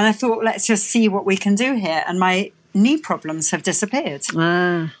 And I thought, let's just see what we can do here. And my knee problems have disappeared.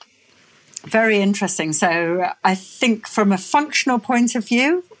 Very interesting. So I think from a functional point of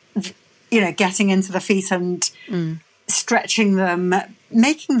view, getting into the feet and stretching them,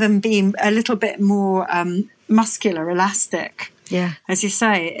 making them be a little bit more muscular, elastic, as you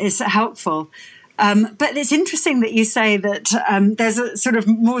say, is helpful. But it's interesting that you say that there's a sort of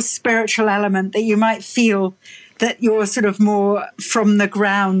more spiritual element, that you might feel that you're sort of more from the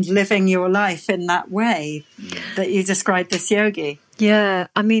ground living your life in that way that you described this yogi. Yeah,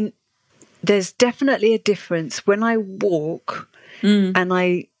 I mean, there's definitely a difference when I walk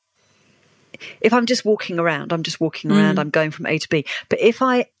and if I'm just walking around, I'm going from A to B. But if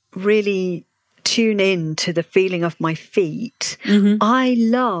I really tune in to the feeling of my feet, I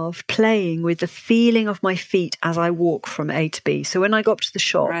love playing with the feeling of my feet as I walk from A to B. So when I go up to the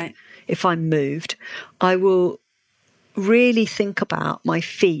shop, if I'm moved, I will really think about my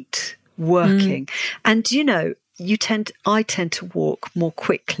feet working. And, I tend to walk more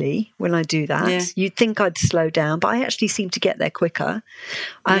quickly when I do that. Yeah. You'd think I'd slow down, but I actually seem to get there quicker.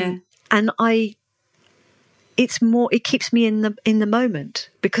 And it keeps me in the moment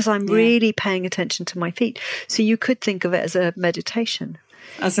because I'm really paying attention to my feet. So you could think of it as a meditation.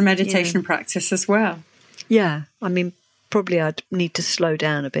 As a meditation practice as well. Yeah. I mean, probably I'd need to slow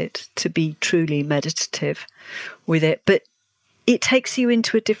down a bit to be truly meditative with it. But it takes you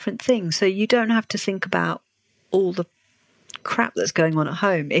into a different thing. So you don't have to think about all the crap that's going on at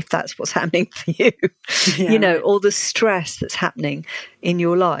home, if that's what's happening for you, all the stress that's happening in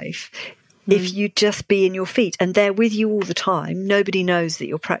your life. If you just be in your feet and they're with you all the time, nobody knows that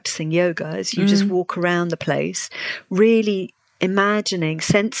you're practicing yoga as you just walk around the place, really imagining,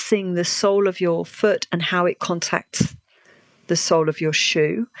 sensing the sole of your foot and how it contacts the sole of your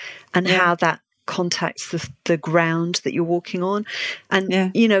shoe and how that contacts the ground that you're walking on. And,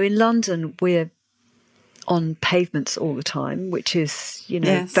 in London, we're on pavements all the time, which is,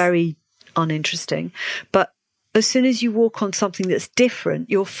 very uninteresting. But as soon as you walk on something that's different,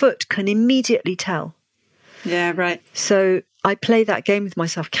 your foot can immediately tell. Yeah, right. So I play that game with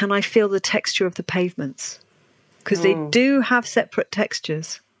myself. Can I feel the texture of the pavements? Because they do have separate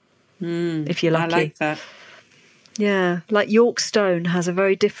textures, if you're lucky. I like that. Yeah, like York Stone has a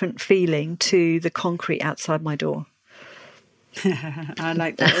very different feeling to the concrete outside my door. I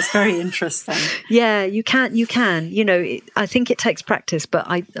like that. It's very interesting. Yeah, you can. I think it takes practice, but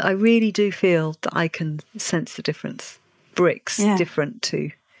I really do feel that I can sense the difference. Bricks, different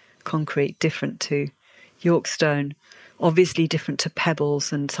to concrete, different to York Stone, obviously different to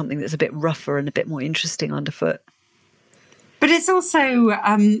pebbles and something that's a bit rougher and a bit more interesting underfoot. But it's also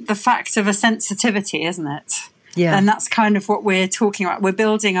the fact of a sensitivity, isn't it? Yeah. And that's kind of what we're talking about. We're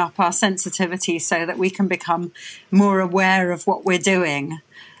building up our sensitivity so that we can become more aware of what we're doing,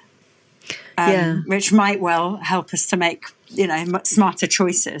 which might well help us to make, smarter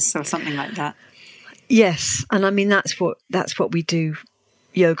choices or something like that. Yes. And I mean, that's what we do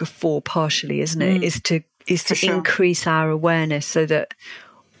yoga for partially, isn't it? Is to increase our awareness so that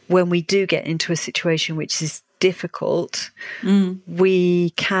when we do get into a situation which is difficult,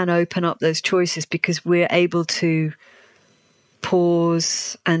 we can open up those choices because we're able to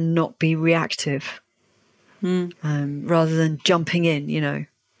pause and not be reactive rather than jumping in,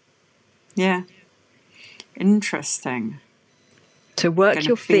 Yeah. Interesting. To work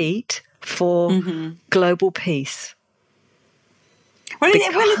your feet for global peace. Well,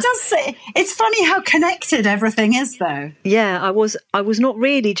 it does say, it's funny how connected everything is, though. Yeah, I was not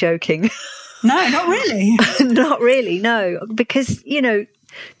really joking. No, not really. Not really, no. Because, the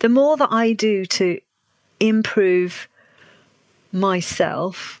more that I do to improve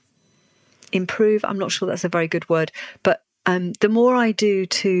myself, I'm not sure that's a very good word, but the more I do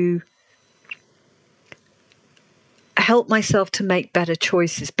to help myself to make better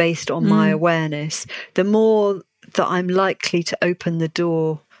choices based on my awareness, the more that I'm likely to open the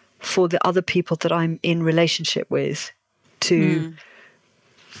door for the other people that I'm in relationship with to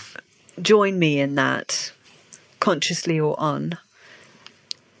join me in that, consciously or un.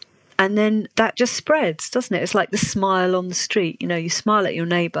 And then that just spreads, doesn't it? It's like the smile on the street. You smile at your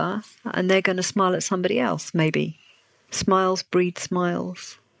neighbour and they're going to smile at somebody else, maybe. Smiles breed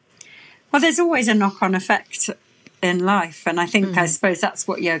smiles. Well, there's always a knock-on effect in life. And I think, I suppose that's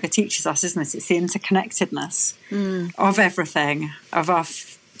what yoga teaches us, isn't it? It's the interconnectedness of everything, of our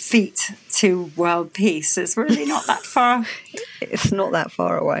feet to world peace. It's really not that far. It's not that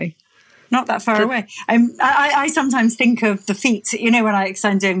far away. Not that far away. I sometimes think of the feet, you know, when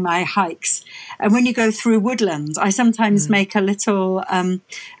I'm doing my hikes, and when you go through woodland, I sometimes make a little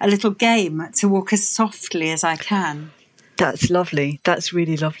game to walk as softly as I can. That's lovely. That's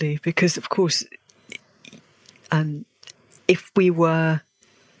really lovely, because of course, if we were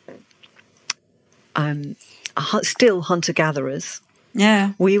still hunter-gatherers,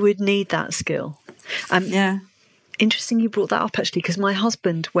 we would need that skill. Interesting you brought that up, actually, because my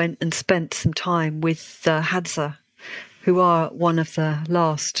husband went and spent some time with the Hadza, who are one of the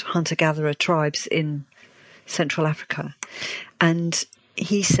last hunter-gatherer tribes in Central Africa. And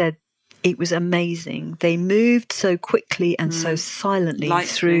he said it was amazing. They moved so quickly and so silently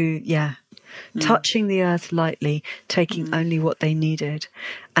through, touching the earth lightly, taking only what they needed,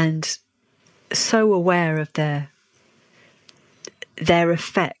 and so aware of their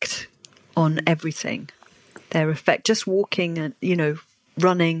effect on everything. Their effect, just walking and, you know,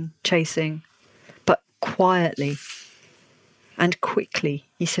 running, chasing, but quietly and quickly.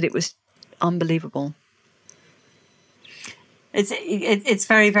 He said it was unbelievable. It's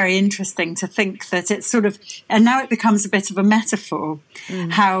very, very interesting to think that it's sort of, and now it becomes a bit of a metaphor,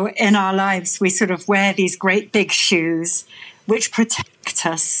 how in our lives we sort of wear these great big shoes which protect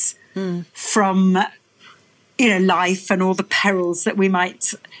us from, you know, life and all the perils that we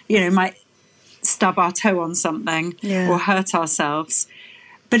might stub our toe on something or hurt ourselves.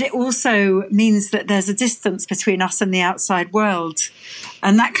 But it also means that there's a distance between us and the outside world.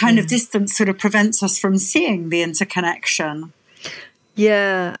 And that kind of distance sort of prevents us from seeing the interconnection.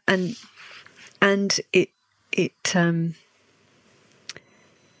 Yeah, and it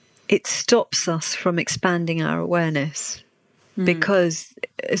stops us from expanding our awareness, because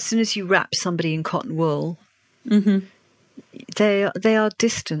as soon as you wrap somebody in cotton wool, they are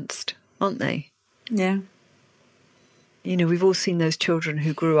distanced, aren't they? Yeah. You know, we've all seen those children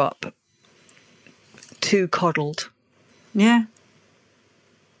who grew up too coddled. Yeah.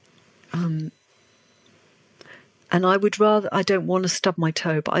 And I don't want to stub my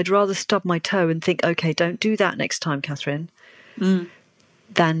toe, but I'd rather stub my toe and think, okay, don't do that next time, Catherine,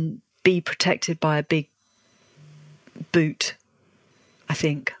 than be protected by a big boot, I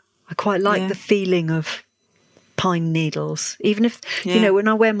think. I quite like the feeling of pine needles, even if, you know, when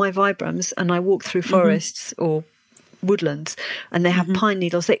I wear my Vibrams and I walk through forests or woodlands and they have pine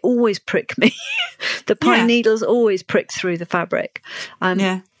needles, they always prick me. The pine needles always prick through the fabric.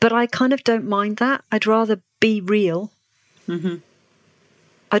 But I kind of don't mind that. I'd rather be real.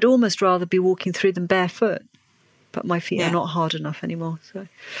 I'd almost rather be walking through them barefoot, but my feet are not hard enough anymore. So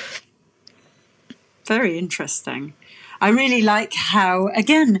very interesting. I really like how,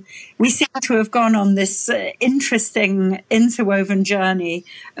 again, we seem to have gone on this interesting interwoven journey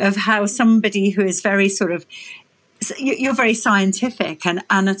of how somebody who is very sort of, you're very scientific and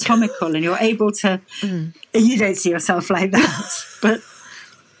anatomical, and you're able to, you don't see yourself like that, but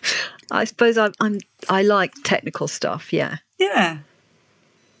I suppose I like technical stuff. Yeah.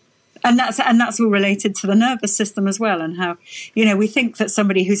 And that's all related to the nervous system as well, and how, you know, we think that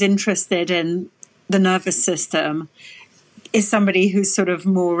somebody who's interested in the nervous system is somebody who's sort of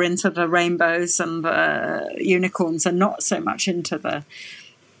more into the rainbows and the unicorns and not so much into the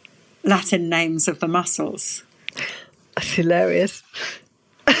Latin names of the muscles. That's hilarious.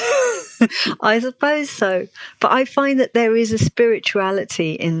 I suppose so. But I find that there is a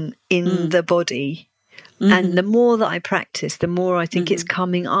spirituality in the body. And the more that I practice, the more I think it's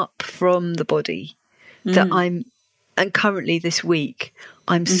coming up from the body. And currently this week,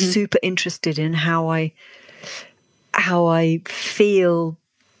 I'm super interested in how I feel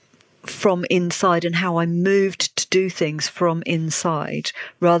from inside and how I'm moved to do things from inside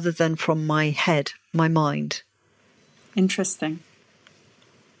rather than from my head, my mind. Interesting.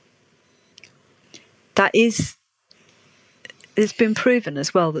 It's been proven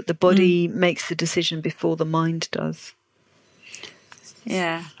as well that the body makes the decision before the mind does.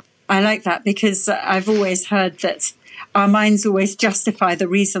 Yeah, I like that, because I've always heard that our minds always justify the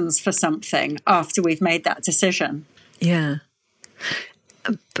reasons for something after we've made that decision. Yeah.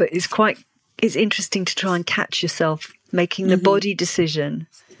 But it's interesting to try and catch yourself making the body decision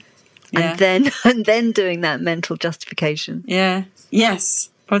and then doing that mental justification. Yeah. Yes.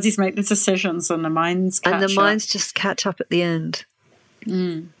 Bodies make the decisions and the minds catch up. And the minds just catch up at the end.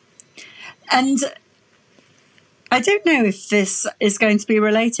 And I don't know if this is going to be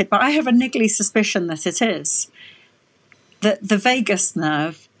related, but I have a niggly suspicion that it is. That the vagus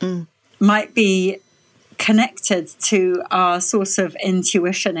nerve might be connected to our source of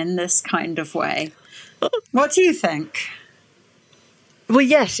intuition in this kind of way. What do you think? Well,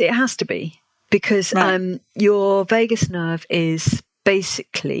 yes, it has to be, because your vagus nerve is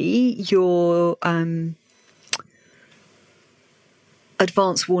basically your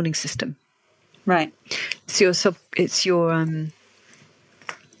advanced warning system. Right. It's your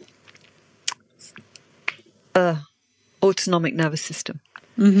autonomic nervous system.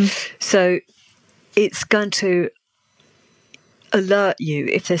 Mm-hmm. So it's going to alert you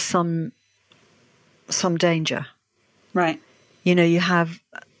if there's some danger. Right. You know, you have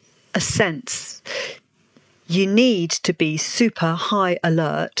a sense. You need to be super high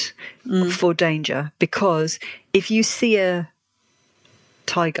alert for danger, because if you see a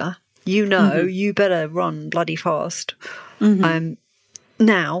tiger, you know you better run bloody fast.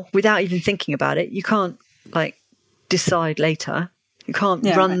 Now, without even thinking about it, you can't decide later. You can't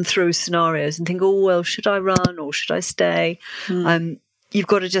run through scenarios and think, oh, well, should I run or should I stay? You've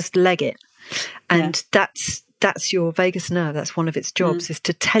got to just leg it. And that's your vagus nerve. That's one of its jobs, is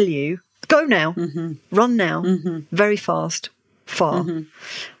to tell you, go now, run now, very fast, far.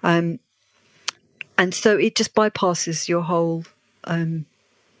 And so it just bypasses your whole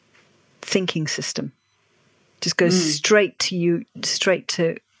thinking system. Just goes straight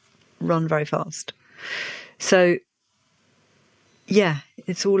to run very fast. So, yeah,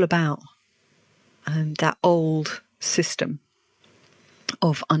 it's all about that old system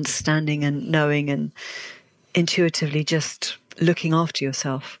of understanding and knowing and intuitively just looking after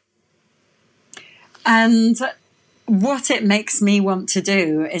yourself. And what it makes me want to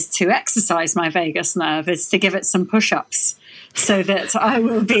do is to exercise my vagus nerve, is to give it some push-ups so that I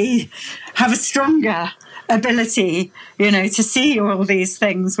will have a stronger ability, to see all these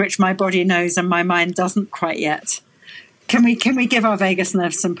things which my body knows and my mind doesn't quite yet. Can we give our vagus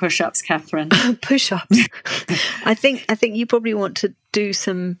nerve some push-ups, Catherine? Push-ups. I think you probably want to do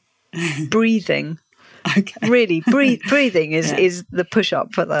some breathing. Okay. Really, breathing is the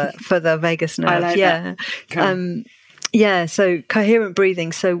push-up for the vagus nerve. I like that. Cool. So coherent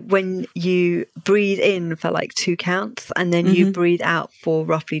breathing. So when you breathe in for 2 counts and then you breathe out for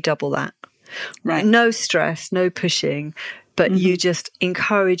roughly double that. Right. No stress, no pushing, but you just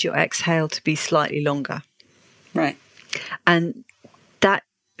encourage your exhale to be slightly longer. Right. And that,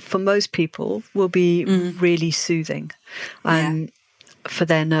 for most people, will be really soothing for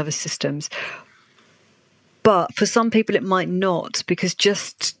their nervous systems. But for some people, it might not, because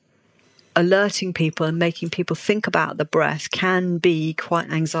just alerting people and making people think about the breath can be quite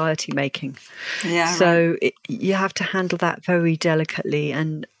anxiety making. Yeah. So you have to handle that very delicately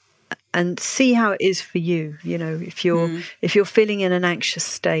and see how it is for you. If you're feeling in an anxious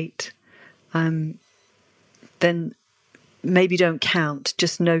state, then maybe don't count.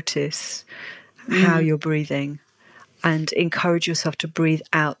 Just notice how you're breathing and encourage yourself to breathe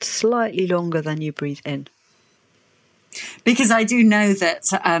out slightly longer than you breathe in. Because I do know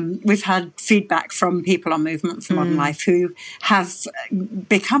that we've had feedback from people on Movement for Modern Life who have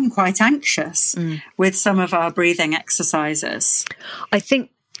become quite anxious with some of our breathing exercises. I think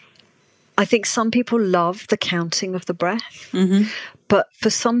some people love the counting of the breath, but for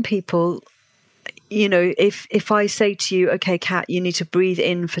some people, if I say to you, okay, Kat, you need to breathe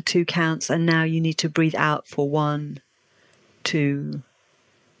in for 2 counts and now you need to breathe out for 1, 2,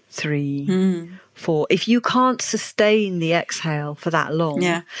 3, 4. If you can't sustain the exhale for that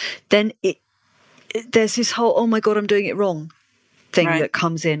long, then there's this whole, oh my God, I'm doing it wrong thing that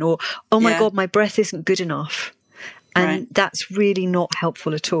comes in, or, oh my God, my breath isn't good enough. And that's really not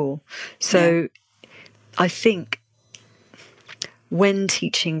helpful at all. So I think when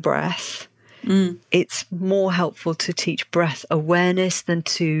teaching breath, it's more helpful to teach breath awareness than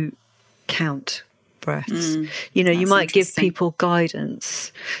to count breaths. You might give people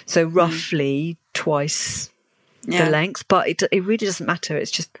guidance, so roughly twice the length, but it really doesn't matter. It's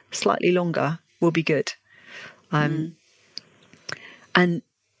just slightly longer will be good. And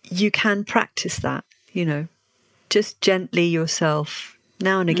you can practice that, just gently yourself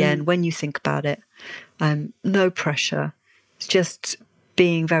now and again when you think about it. No pressure. It's just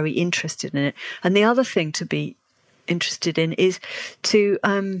being very interested in it. And the other thing to be interested in is to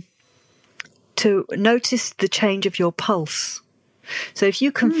notice the change of your pulse. So if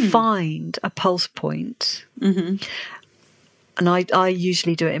you can find a pulse point, and I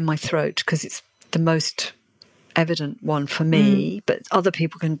usually do it in my throat because it's the most evident one for me, but other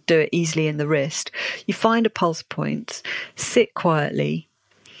people can do it easily in the wrist. You find a pulse point, sit quietly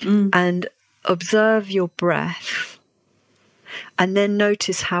and observe your breath, and then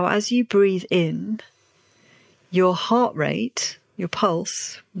notice how as you breathe in, your heart rate, your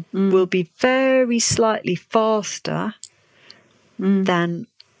pulse, will be very slightly faster than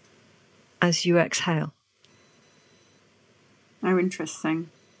as you exhale. Oh, interesting.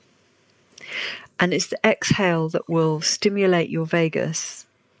 And it's the exhale that will stimulate your vagus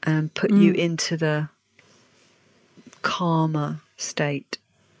and put you into the calmer state.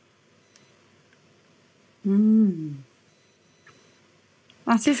 That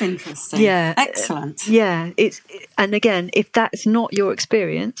is interesting. Yeah. Excellent. Yeah. And again, if that's not your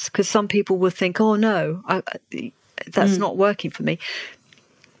experience, because some people will think, oh no, that's not working for me.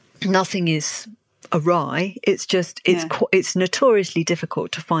 Nothing is awry. It's just, it's notoriously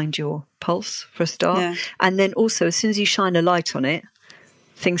difficult to find your pulse for a start. Yeah. And then also, as soon as you shine a light on it,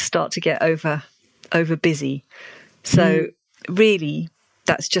 things start to get over busy. So really,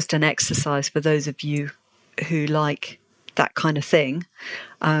 that's just an exercise for those of you who like that kind of thing.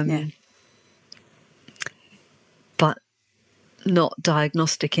 But not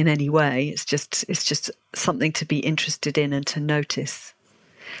diagnostic in any way. It's just something to be interested in and to notice.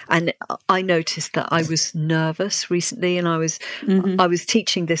 And I noticed that I was nervous recently, and I was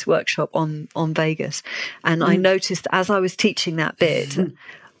teaching this workshop on vagus, and I noticed as I was teaching that bit,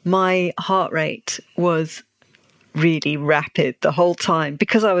 my heart rate was really rapid the whole time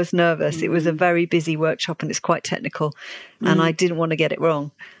because I was nervous. It was a very busy workshop and it's quite technical, and I didn't want to get it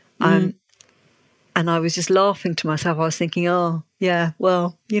wrong. And I was just laughing to myself. I was thinking, oh yeah,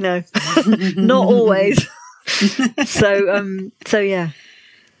 well, not always. So yeah.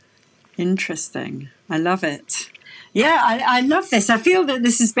 Interesting. I love it. Yeah, I love this. I feel that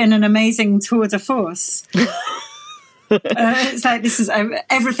this has been an amazing tour de force. It's like this is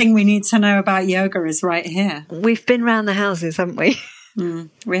everything we need to know about yoga is right here. We've been round the houses, haven't we?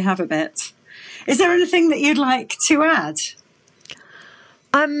 We have a bit. Is there anything that you'd like to add?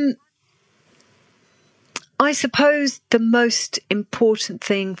 I suppose the most important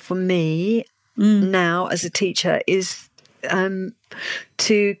thing for me now as a teacher is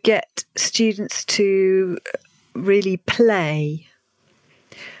to get students to really play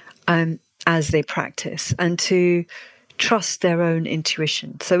as they practice and to trust their own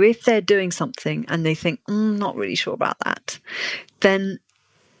intuition. So if they're doing something and they think, not really sure about that, then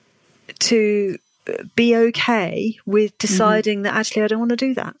to be okay with deciding that actually I don't want to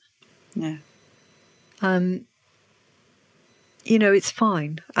do that. Yeah. It's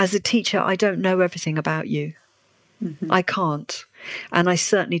fine. As a teacher, I don't know everything about you. I can't. And I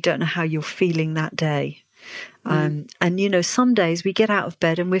certainly don't know how you're feeling that day. And, some days we get out of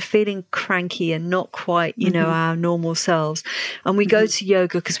bed and we're feeling cranky and not quite, our normal selves. And we go to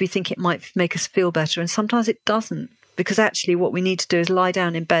yoga because we think it might make us feel better. And sometimes it doesn't, because actually what we need to do is lie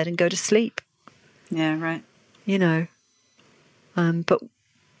down in bed and go to sleep. Yeah, right. But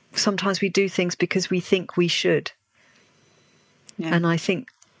sometimes we do things because we think we should. Yeah. And I think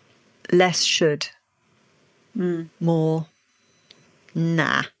less should. More,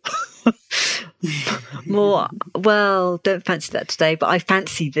 nah. More, well, don't fancy that today, but I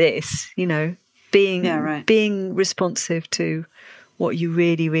fancy this, being responsive to what you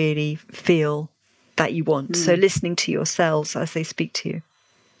really, really feel that you want. So listening to yourselves as they speak to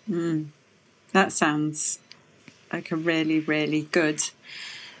you. That sounds like a really, really good.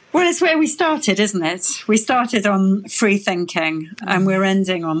 Well, it's where we started, isn't it? We started on free thinking and we're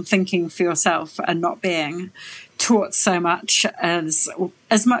ending on thinking for yourself and not being taught so much as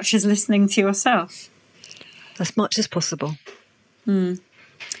listening to yourself. As much as possible. And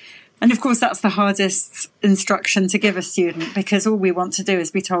of course, that's the hardest instruction to give a student, because all we want to do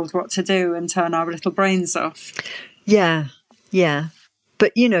is be told what to do and turn our little brains off. Yeah.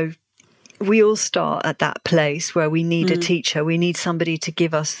 But, we all start at that place where we need a teacher. We need somebody to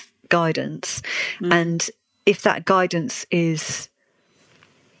give us guidance. And if that guidance is,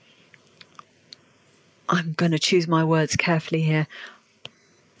 I'm going to choose my words carefully here,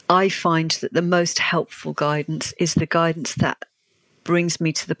 I find that the most helpful guidance is the guidance that brings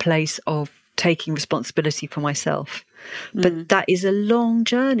me to the place of taking responsibility for myself. But that is a long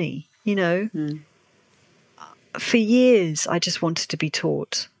journey, For years, I just wanted to be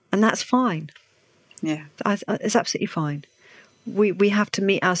taught. And that's fine. Yeah. It's absolutely fine. We have to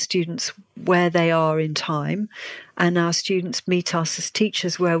meet our students where they are in time, and our students meet us as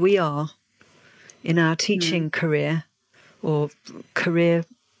teachers where we are in our teaching career, or career,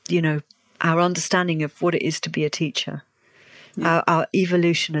 our understanding of what it is to be a teacher, our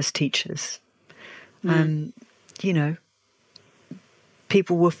evolution as teachers.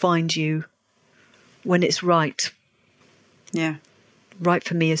 People will find you when it's right. Yeah. Right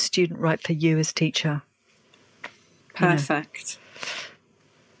for me as student, right for you as teacher. Perfect.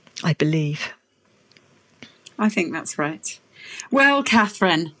 I believe. I think that's right. Well,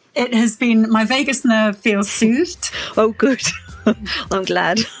 Catherine, it has been, my vagus nerve feels soothed. Oh, good. I'm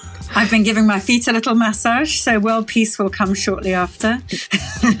glad. I've been giving my feet a little massage, so world peace will come shortly after.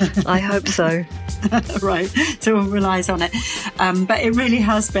 I hope so. Right, so all relies on it. But it really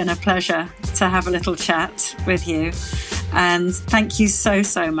has been a pleasure to have a little chat with you. And thank you so,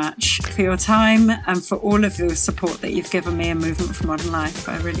 so much for your time and for all of your support that you've given me in Movement for Modern Life.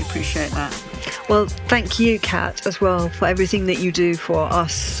 I really appreciate that. Well, thank you, Kat, as well, for everything that you do for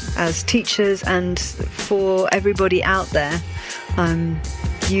us as teachers and for everybody out there.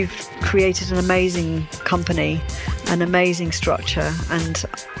 You've created an amazing company, an amazing structure, and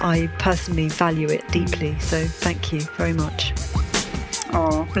I personally value it deeply. So thank you very much.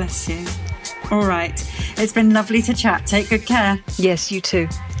 Oh, bless you. All right. It's been lovely to chat. Take good care. Yes, you too.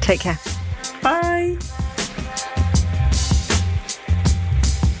 Take care. Bye.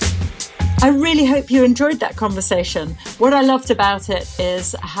 I really hope you enjoyed that conversation. What I loved about it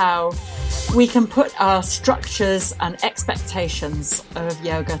is how we can put our structures and expectations of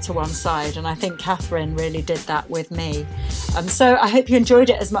yoga to one side. And I think Catherine really did that with me. So I hope you enjoyed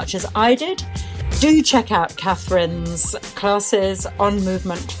it as much as I did. Do check out Catherine's classes on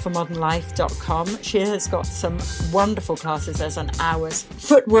movementformodernlife.com. She has got some wonderful classes. There's an hour's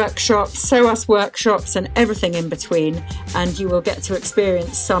foot workshops, SOAS workshops, and everything in between. And you will get to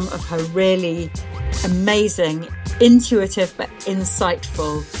experience some of her really amazing, intuitive but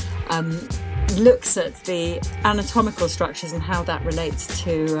insightful looks at the anatomical structures and how that relates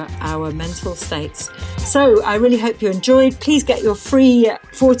to our mental states. So I really hope you enjoyed. Please get your free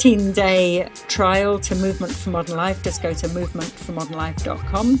 14-day trial to Movement for Modern Life. Just go to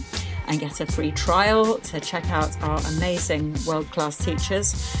movementformodernlife.com and get a free trial to check out our amazing world-class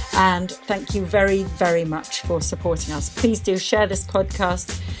teachers. And thank you very, very much for supporting us. Please do share this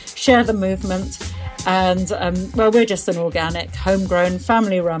podcast, share the movement. And, we're just an organic, homegrown,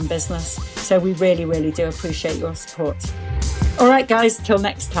 family-run business. So we really, really do appreciate your support. All right, guys, till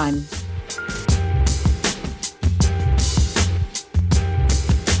next time.